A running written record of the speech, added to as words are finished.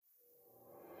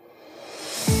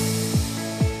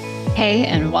Hey,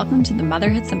 and welcome to the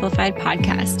Motherhood Simplified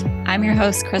podcast. I'm your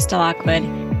host, Krista Lockwood.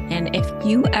 And if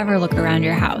you ever look around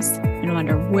your house and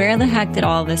wonder where the heck did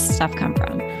all this stuff come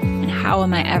from and how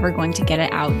am I ever going to get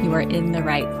it out, you are in the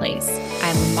right place.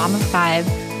 I'm a mom of 5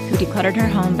 who decluttered her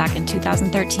home back in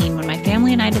 2013 when my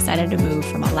family and I decided to move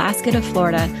from Alaska to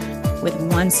Florida with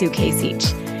 1 suitcase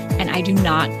each. And I do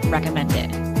not recommend it.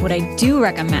 What I do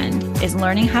recommend is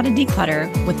learning how to declutter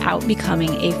without becoming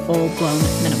a full-blown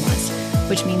minimalist,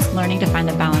 which means learning to find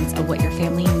the balance of what your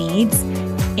family needs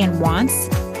and wants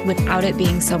without it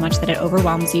being so much that it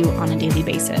overwhelms you on a daily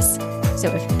basis.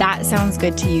 So if that sounds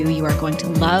good to you, you are going to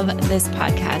love this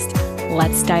podcast.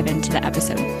 Let's dive into the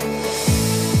episode.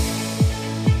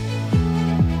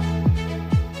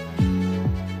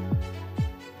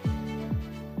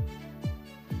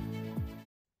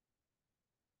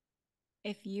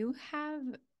 If you have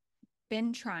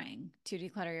been trying to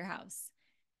declutter your house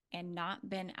and not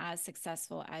been as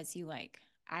successful as you like,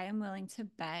 I am willing to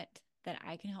bet that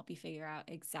I can help you figure out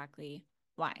exactly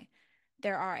why.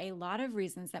 There are a lot of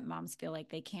reasons that moms feel like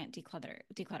they can't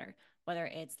declutter, whether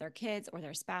it's their kids or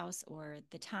their spouse or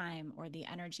the time or the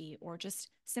energy or just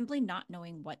simply not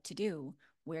knowing what to do,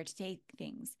 where to take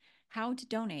things, how to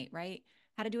donate, right?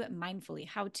 How to do it mindfully,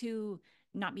 how to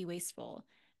not be wasteful.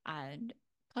 And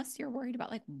plus you're worried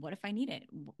about like, what if I need it?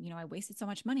 I wasted so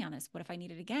much money on this. What if I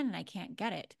need it again and I can't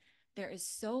get it? There is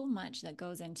so much that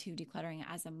goes into decluttering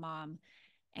as a mom.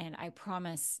 And I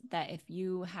promise that if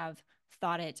you have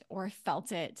thought it or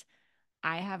felt it,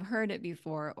 I have heard it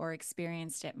before or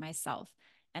experienced it myself.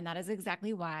 And that is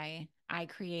exactly why I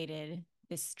created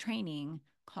this training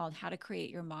called How to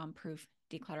Create Your Mom-Proof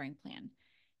Decluttering Plan.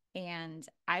 And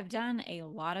I've done a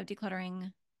lot of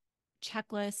decluttering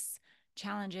checklists,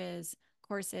 challenges,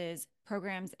 courses,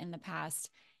 programs in the past,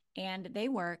 and they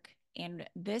work. And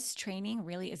this training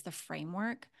really is the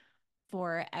framework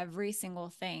for every single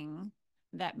thing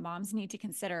that moms need to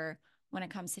consider when it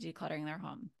comes to decluttering their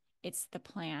home. It's the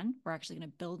plan. We're actually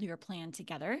going to build your plan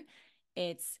together.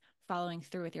 It's following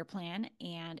through with your plan,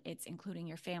 and it's including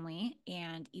your family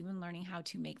and even learning how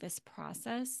to make this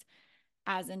process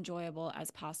as enjoyable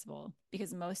as possible,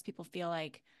 because most people feel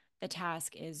like the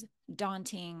task is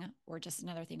daunting or just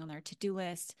another thing on their to-do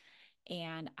list.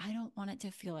 And I don't want it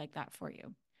to feel like that for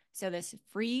you. So this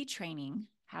free training,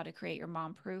 How to Create Your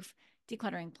Mom-Proof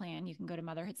Decluttering Plan, you can go to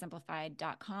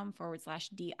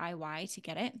motherhoodsimplified.com/DIY to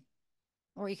get it.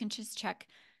 Or you can just check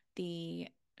the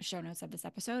show notes of this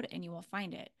episode and you will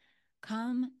find it.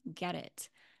 Come get it.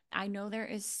 I know there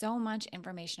is so much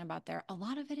information about there. A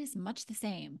lot of it is much the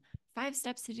same. 5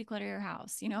 steps to declutter your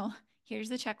house. Here's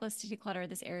the checklist to declutter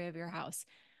this area of your house.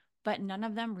 But none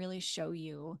of them really show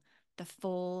you the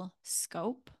full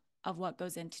scope of what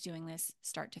goes into doing this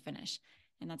start to finish.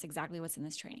 And that's exactly what's in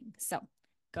this training. So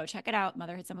go check it out,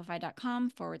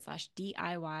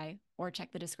 motherhoodsimplified.com/DIY, or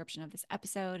check the description of this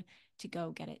episode to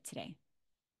go get it today.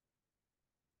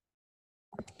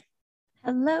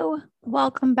 Hello,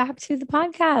 welcome back to the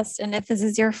podcast. And if this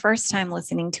is your first time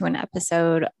listening to an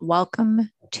episode, welcome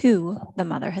to the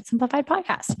Motherhood Simplified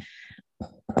podcast.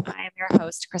 I am your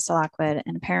host, Krista Lockwood,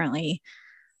 and apparently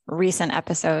recent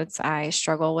episodes, I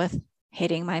struggle with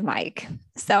hitting my mic.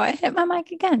 So I hit my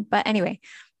mic again. But anyway,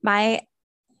 my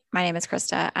name is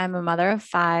Krista. I'm a mother of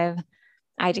 5.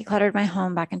 I decluttered my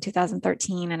home back in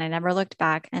 2013 and I never looked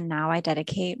back. And now I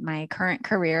dedicate my current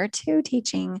career to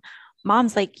teaching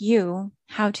moms like you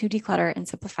how to declutter and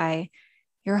simplify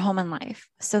your home and life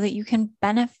so that you can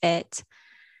benefit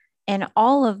in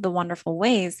all of the wonderful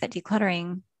ways that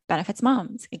decluttering benefits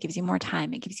moms. It gives you more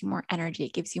time. It gives you more energy.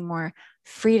 It gives you more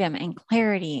freedom and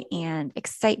clarity and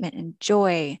excitement and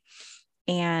joy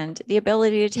and the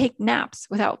ability to take naps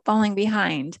without falling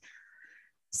behind.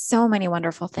 So many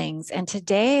wonderful things. And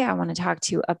today I want to talk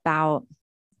to you about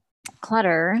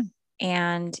clutter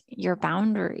and your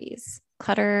boundaries.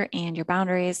 Clutter and your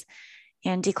boundaries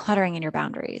and decluttering in your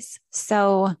boundaries.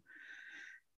 So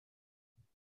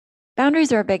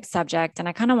boundaries are a big subject, and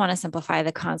I kind of want to simplify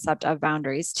the concept of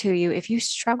boundaries to you. If you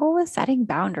struggle with setting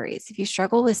boundaries, if you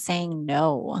struggle with saying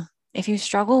no, if you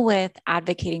struggle with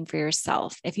advocating for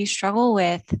yourself, if you struggle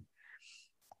with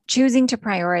choosing to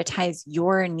prioritize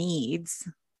your needs,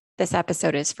 this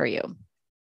episode is for you.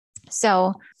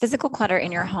 So physical clutter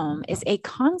in your home is a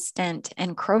constant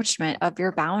encroachment of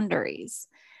your boundaries.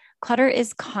 Clutter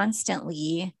is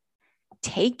constantly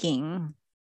taking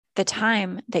the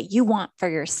time that you want for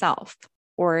yourself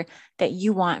or that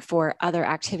you want for other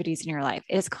activities in your life.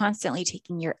 It is constantly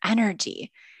taking your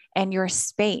energy and your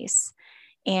space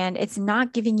And it's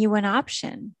not giving you an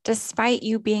option, despite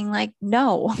you being like,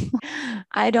 no,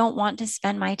 I don't want to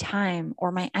spend my time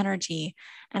or my energy.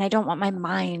 And I don't want my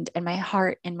mind and my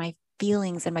heart and my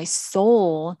feelings and my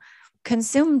soul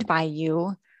consumed by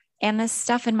you and this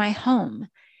stuff in my home.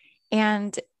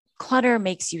 And clutter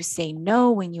makes you say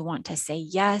no when you want to say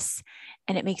yes.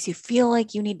 And it makes you feel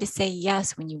like you need to say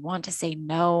yes when you want to say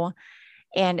no.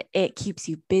 And it keeps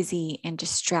you busy and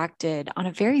distracted on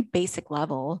a very basic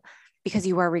level because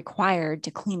you are required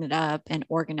to clean it up and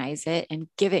organize it and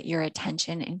give it your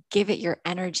attention and give it your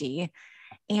energy.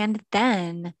 And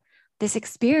then this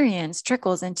experience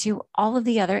trickles into all of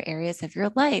the other areas of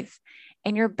your life,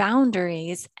 and your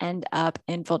boundaries end up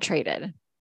infiltrated.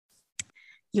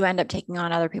 You end up taking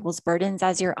on other people's burdens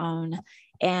as your own,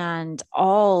 and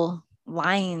all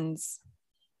lines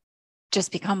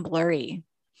just become blurry.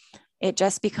 It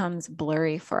just becomes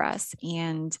blurry for us.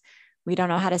 And we don't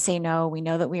know how to say no. We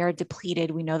know that we are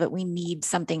depleted. We know that we need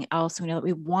something else. We know that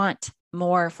we want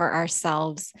more for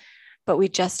ourselves, but we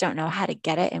just don't know how to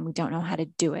get it, and we don't know how to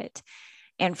do it.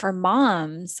 And for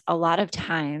moms, a lot of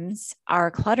times our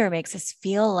clutter makes us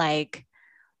feel like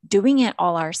doing it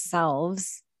all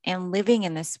ourselves and living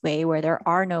in this way where there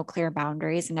are no clear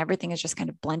boundaries and everything is just kind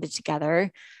of blended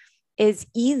together is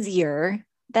easier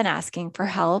than asking for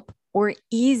help, or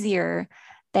easier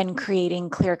than creating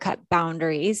clear-cut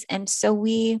boundaries. And so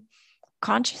we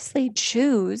consciously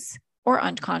choose, or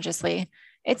unconsciously,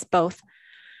 it's both,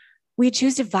 we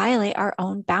choose to violate our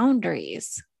own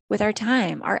boundaries with our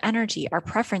time, our energy, our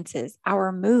preferences,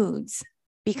 our moods,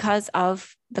 because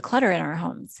of the clutter in our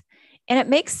homes. And it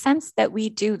makes sense that we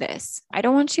do this. I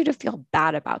don't want you to feel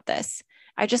bad about this.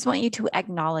 I just want you to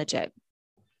acknowledge it.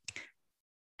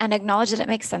 And acknowledge that it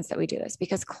makes sense that we do this,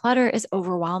 because clutter is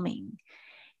overwhelming.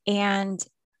 And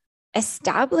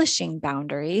establishing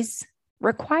boundaries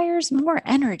requires more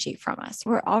energy from us.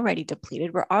 We're already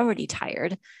depleted. We're already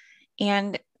tired.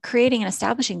 And creating and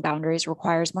establishing boundaries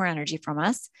requires more energy from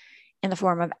us in the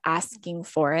form of asking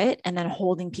for it and then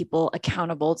holding people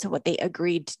accountable to what they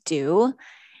agreed to do.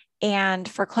 And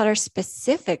for clutter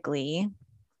specifically,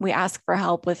 we ask for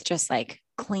help with just like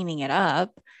cleaning it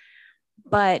up.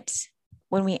 But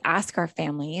when we ask our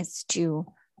families to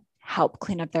help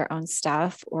clean up their own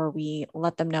stuff, or we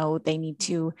let them know they need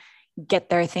to get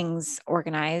their things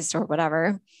organized or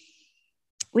whatever,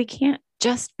 we can't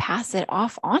just pass it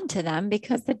off onto them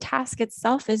because the task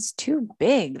itself is too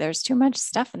big. There's too much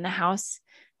stuff in the house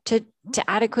to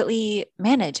adequately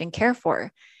manage and care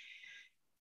for.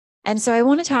 And so I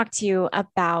want to talk to you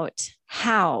about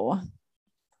how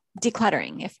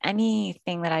decluttering, if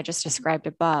anything that I just described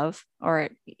above or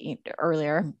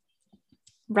earlier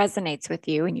resonates with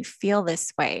you and you feel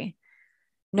this way,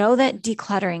 know that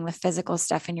decluttering the physical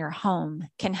stuff in your home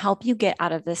can help you get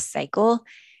out of this cycle,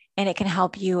 and it can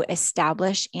help you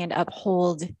establish and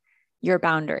uphold your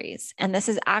boundaries. And this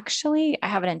is actually, I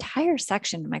have an entire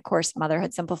section in my course,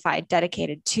 Motherhood Simplified,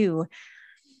 dedicated to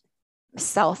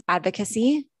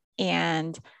self-advocacy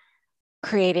and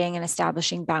creating and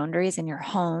establishing boundaries in your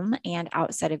home and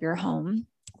outside of your home.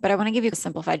 But I want to give you a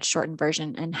simplified, shortened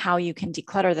version and how you can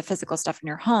declutter the physical stuff in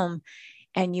your home,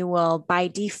 and you will by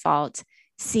default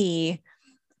see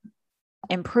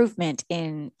improvement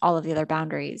in all of the other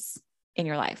boundaries in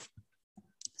your life.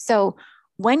 So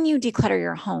when you declutter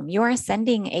your home, you are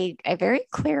sending a very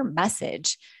clear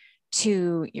message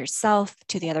to yourself,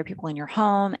 to the other people in your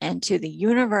home, and to the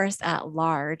universe at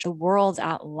large, the world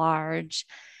at large,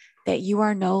 that you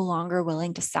are no longer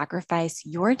willing to sacrifice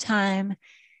your time,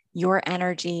 your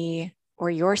energy,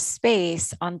 or your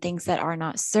space on things that are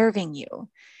not serving you.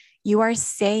 You are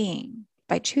saying,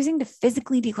 by choosing to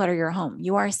physically declutter your home,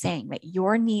 you are saying that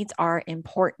your needs are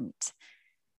important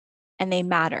and they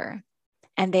matter,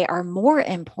 and they are more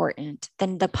important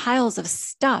than the piles of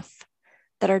stuff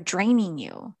that are draining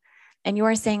you. And you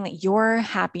are saying that your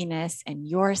happiness and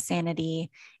your sanity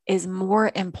is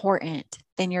more important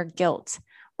than your guilt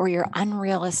or your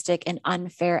unrealistic and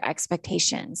unfair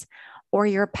expectations or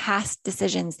your past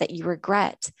decisions that you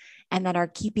regret and that are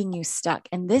keeping you stuck.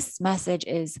 And this message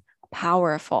is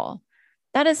powerful.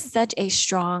 That is such a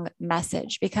strong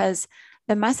message, because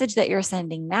the message that you're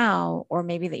sending now, or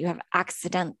maybe that you have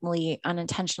accidentally,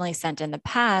 unintentionally sent in the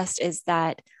past, is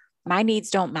that my needs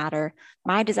don't matter.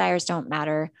 My desires don't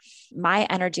matter. My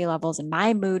energy levels and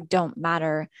my mood don't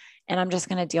matter. And I'm just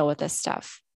going to deal with this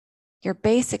stuff. You're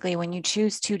basically, when you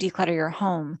choose to declutter your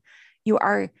home, you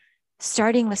are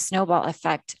starting the snowball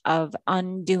effect of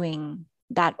undoing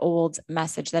that old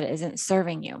message that isn't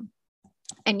serving you.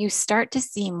 And you start to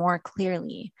see more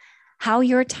clearly how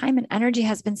your time and energy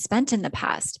has been spent in the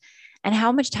past, and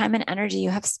how much time and energy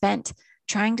you have spent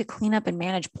trying to clean up and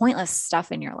manage pointless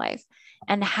stuff in your life,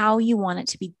 and how you want it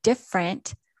to be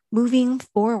different moving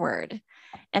forward.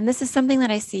 And this is something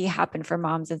that I see happen for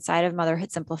moms inside of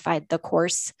Motherhood Simplified, the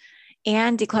course,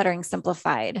 and Decluttering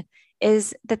Simplified,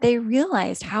 is that they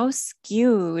realized how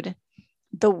skewed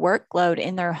the workload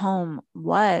in their home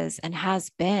was and has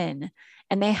been.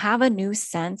 And they have a new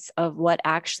sense of what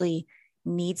actually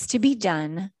needs to be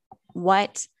done,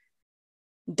 what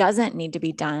doesn't need to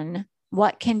be done,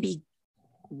 what can be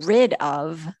rid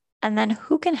of, and then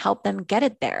who can help them get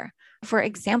it there. For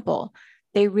example,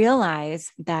 they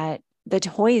realize that the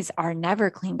toys are never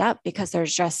cleaned up because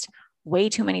there's just way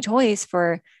too many toys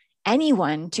for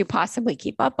anyone to possibly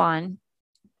keep up on.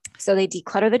 So they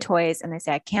declutter the toys and they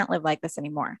say, I can't live like this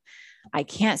anymore. I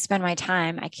can't spend my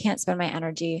time. I can't spend my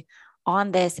energy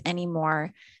on this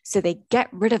anymore. So they get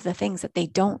rid of the things that they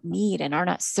don't need and are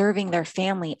not serving their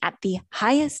family at the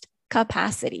highest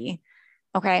capacity.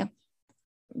 Okay.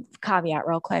 Caveat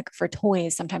real quick for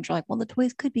toys. Sometimes you're like, well, the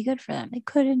toys could be good for them. They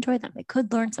could enjoy them. They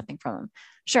could learn something from them.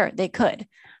 Sure, they could.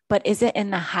 But is it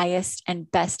in the highest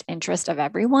and best interest of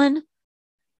everyone?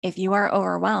 If you are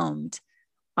overwhelmed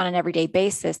on an everyday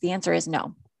basis, the answer is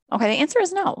no. Okay, the answer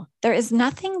is no. There is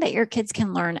nothing that your kids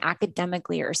can learn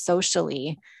academically or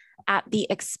socially at the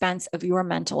expense of your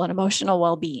mental and emotional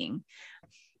well-being.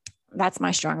 That's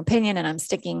my strong opinion, and I'm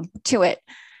sticking to it.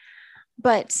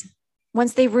 But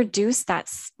once they reduce that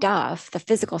stuff, the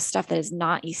physical stuff that is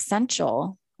not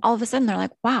essential, all of a sudden they're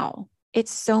like, wow,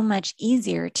 it's so much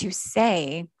easier to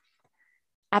say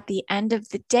at the end of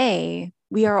the day,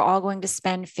 we are all going to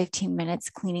spend 15 minutes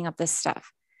cleaning up this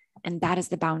stuff. And that is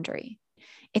the boundary.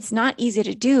 It's not easy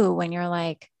to do when you're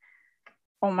like,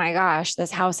 oh my gosh,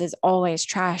 this house is always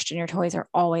trashed and your toys are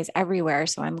always everywhere.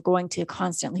 So I'm going to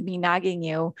constantly be nagging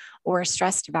you or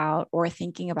stressed about or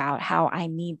thinking about how I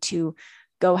need to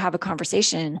go have a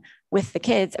conversation with the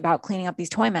kids about cleaning up these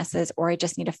toy messes, or I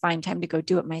just need to find time to go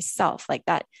do it myself. Like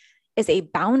that is a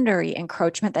boundary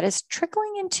encroachment that is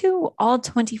trickling into all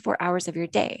 24 hours of your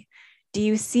day. Do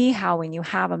you see how when you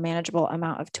have a manageable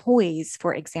amount of toys,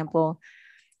 for example,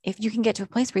 if you can get to a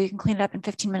place where you can clean it up in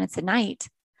 15 minutes a night,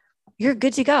 you're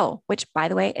good to go, which by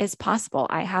the way is possible.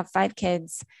 I have 5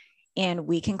 kids and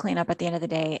we can clean up at the end of the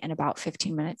day in about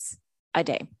 15 minutes a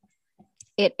day.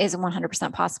 It is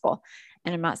 100% possible.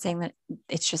 And I'm not saying that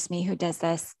it's just me who does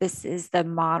this. This is the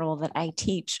model that I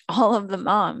teach all of the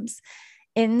moms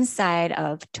inside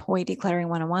of Toy Decluttering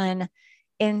 101,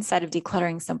 inside of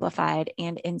Decluttering Simplified,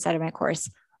 and inside of my course,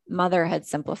 Motherhood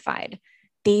Simplified.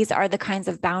 These are the kinds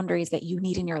of boundaries that you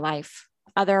need in your life.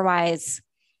 Otherwise,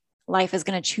 life is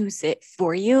going to choose it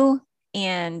for you,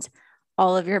 and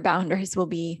all of your boundaries will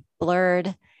be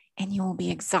blurred and you will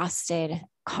be exhausted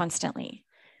constantly.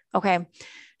 Okay.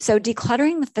 So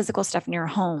decluttering the physical stuff in your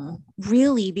home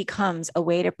really becomes a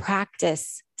way to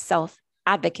practice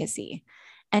self-advocacy.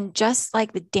 And just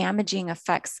like the damaging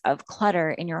effects of clutter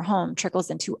in your home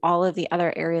trickles into all of the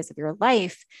other areas of your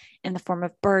life in the form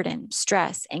of burden,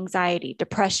 stress, anxiety,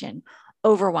 depression,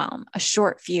 overwhelm, a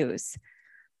short fuse,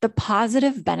 the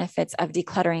positive benefits of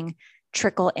decluttering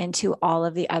trickle into all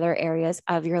of the other areas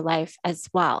of your life as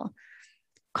well.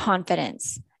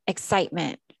 Confidence,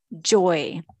 excitement,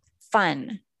 joy,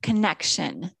 fun,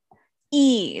 connection,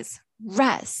 ease,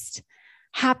 rest,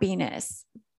 happiness,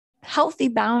 healthy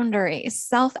boundaries,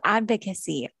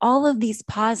 self-advocacy, all of these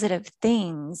positive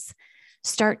things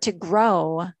start to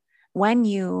grow when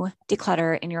you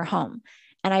declutter in your home.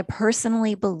 And I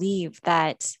personally believe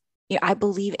that, I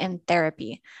believe in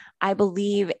therapy. I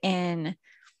believe in,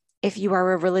 if you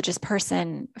are a religious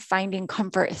person, finding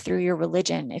comfort through your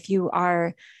religion. If you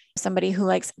are somebody who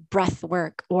likes breath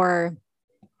work or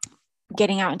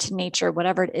getting out into nature,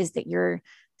 whatever it is that your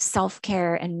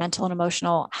self-care and mental and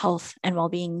emotional health and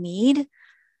well-being need,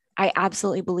 I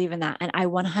absolutely believe in that. And I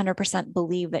 100%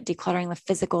 believe that decluttering the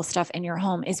physical stuff in your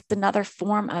home is another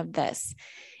form of this.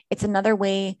 It's another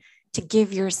way to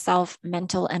give yourself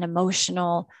mental and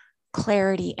emotional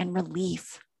clarity and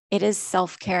relief. It is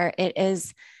self-care. It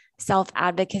is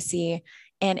self-advocacy.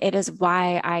 And it is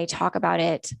why I talk about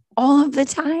it all of the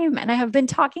time. And I have been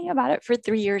talking about it for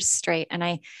 3 years straight. And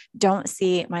I don't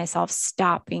see myself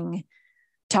stopping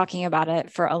talking about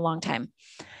it for a long time.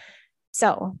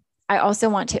 So I also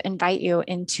want to invite you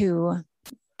into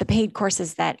the paid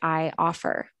courses that I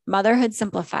offer. Motherhood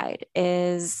Simplified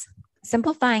is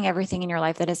simplifying everything in your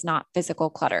life that is not physical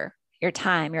clutter, your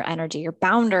time, your energy, your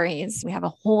boundaries. We have a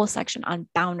whole section on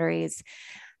boundaries,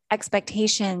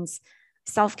 expectations,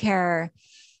 self-care,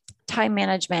 time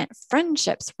management,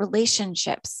 friendships,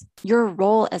 relationships, your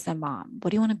role as a mom.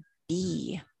 What do you want to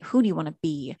be? Who do you want to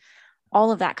be?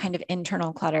 all of that kind of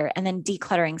internal clutter. And then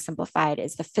Decluttering Simplified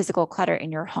is the physical clutter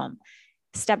in your home.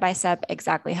 Step by step,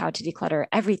 exactly how to declutter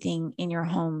everything in your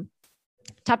home,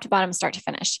 top to bottom, start to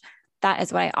finish. That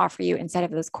is what I offer you inside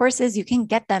of those courses. You can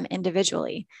get them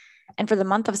individually. And for the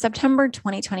month of September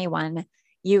 2021,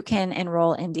 you can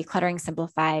enroll in Decluttering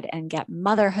Simplified and get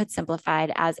Motherhood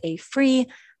Simplified as a free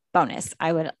bonus.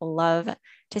 I would love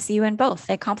to see you in both.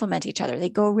 They complement each other. They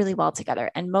go really well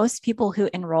together. And most people who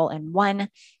enroll in one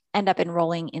end up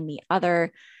enrolling in the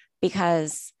other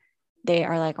because they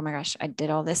are like, oh my gosh, I did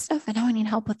all this stuff and now I need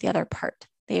help with the other part.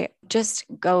 They just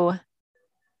go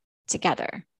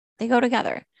together. They go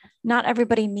together. Not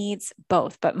everybody needs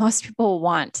both, but most people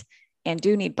want and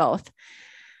do need both,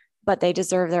 but they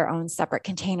deserve their own separate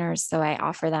containers. So I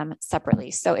offer them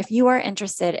separately. So if you are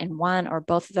interested in one or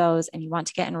both of those and you want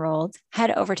to get enrolled,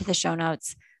 head over to the show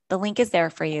notes. The link is there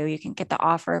for you. You can get the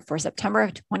offer for September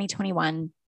of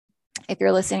 2021. If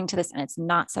you're listening to this and it's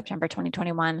not September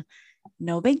 2021,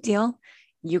 no big deal.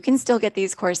 You can still get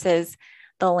these courses.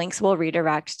 The links will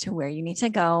redirect to where you need to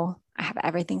go. I have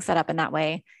everything set up in that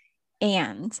way.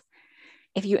 And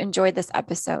if you enjoyed this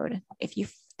episode, if you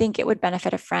think it would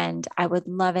benefit a friend, I would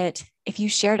love it if you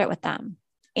shared it with them.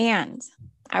 And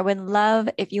I would love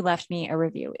if you left me a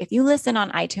review. If you listen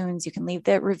on iTunes, you can leave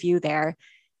the review there.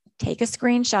 Take a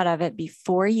screenshot of it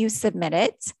before you submit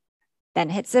it, then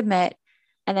hit submit,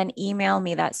 and then email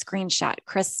me that screenshot,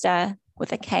 Krista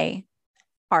with a K,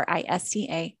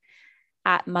 Rista,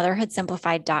 at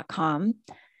motherhoodsimplified.com.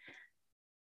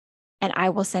 And I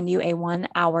will send you a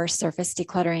 1-hour surface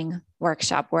decluttering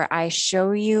workshop where I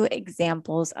show you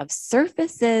examples of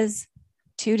surfaces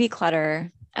to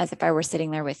declutter as if I were sitting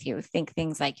there with you. Think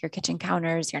things like your kitchen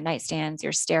counters, your nightstands,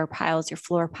 your stair piles, your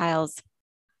floor piles,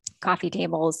 coffee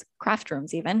tables, craft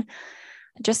rooms even.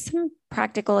 Just some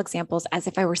practical examples as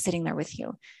if I were sitting there with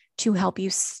you to help you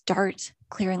start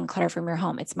clearing the clutter from your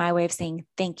home. It's my way of saying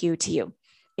thank you to you.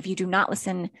 If you do not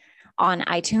listen on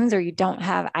iTunes or you don't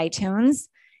have iTunes,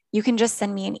 you can just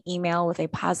send me an email with a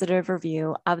positive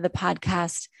review of the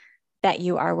podcast that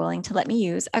you are willing to let me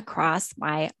use across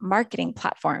my marketing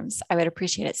platforms. I would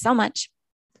appreciate it so much.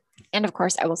 And of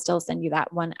course, I will still send you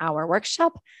that 1-hour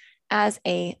workshop as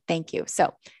a thank you.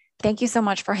 So thank you so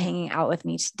much for hanging out with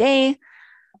me today.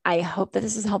 I hope that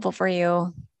this is helpful for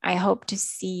you. I hope to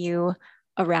see you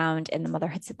around in the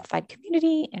Motherhood Simplified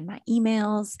community, in my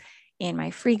emails, in my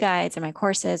free guides and my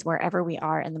courses, wherever we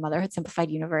are in the Motherhood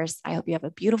Simplified universe. I hope you have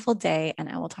a beautiful day and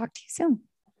I will talk to you soon.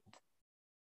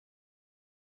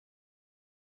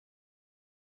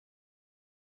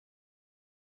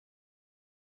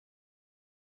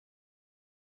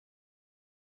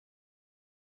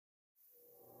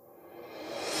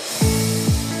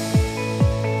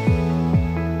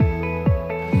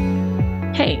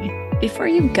 Hey, before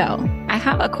you go, I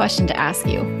have a question to ask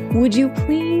you. Would you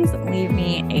please leave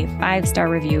me a 5-star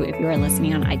review if you are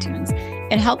listening on iTunes?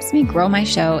 It helps me grow my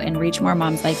show and reach more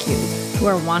moms like you who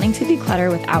are wanting to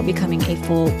declutter without becoming a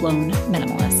full-blown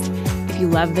minimalist. If you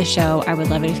love the show, I would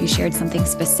love it if you shared something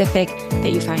specific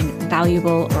that you find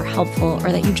valuable or helpful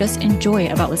or that you just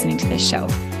enjoy about listening to this show.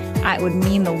 It would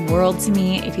mean the world to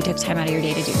me if you took time out of your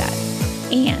day to do that.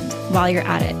 And while you're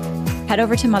at it, head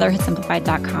over to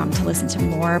motherhoodsimplified.com to listen to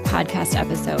more podcast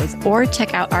episodes or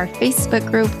check out our Facebook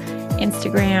group,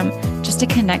 Instagram, just to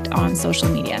connect on social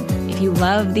media. If you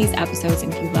love these episodes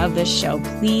and if you love this show,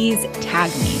 please tag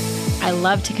me. I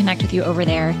love to connect with you over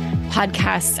there.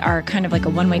 Podcasts are kind of like a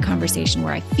one-way conversation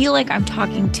where I feel like I'm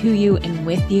talking to you and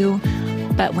with you.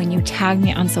 But when you tag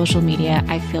me on social media,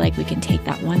 I feel like we can take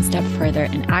that one step further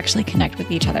and actually connect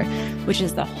with each other, which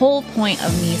is the whole point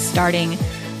of me starting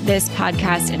this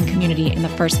podcast and community in the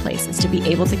first place, is to be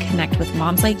able to connect with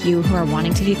moms like you who are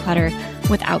wanting to declutter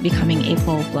without becoming a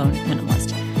full-blown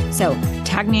minimalist. So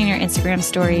tag me in your Instagram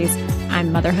stories.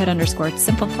 I'm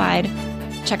motherhood_simplified.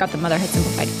 Check out the Motherhood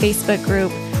Simplified Facebook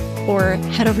group or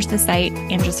head over to the site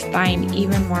and just find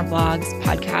even more blogs,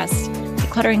 podcasts,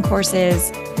 decluttering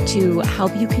courses to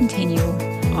help you continue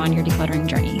on your decluttering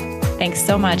journey. Thanks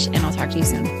so much, and I'll talk to you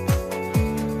soon.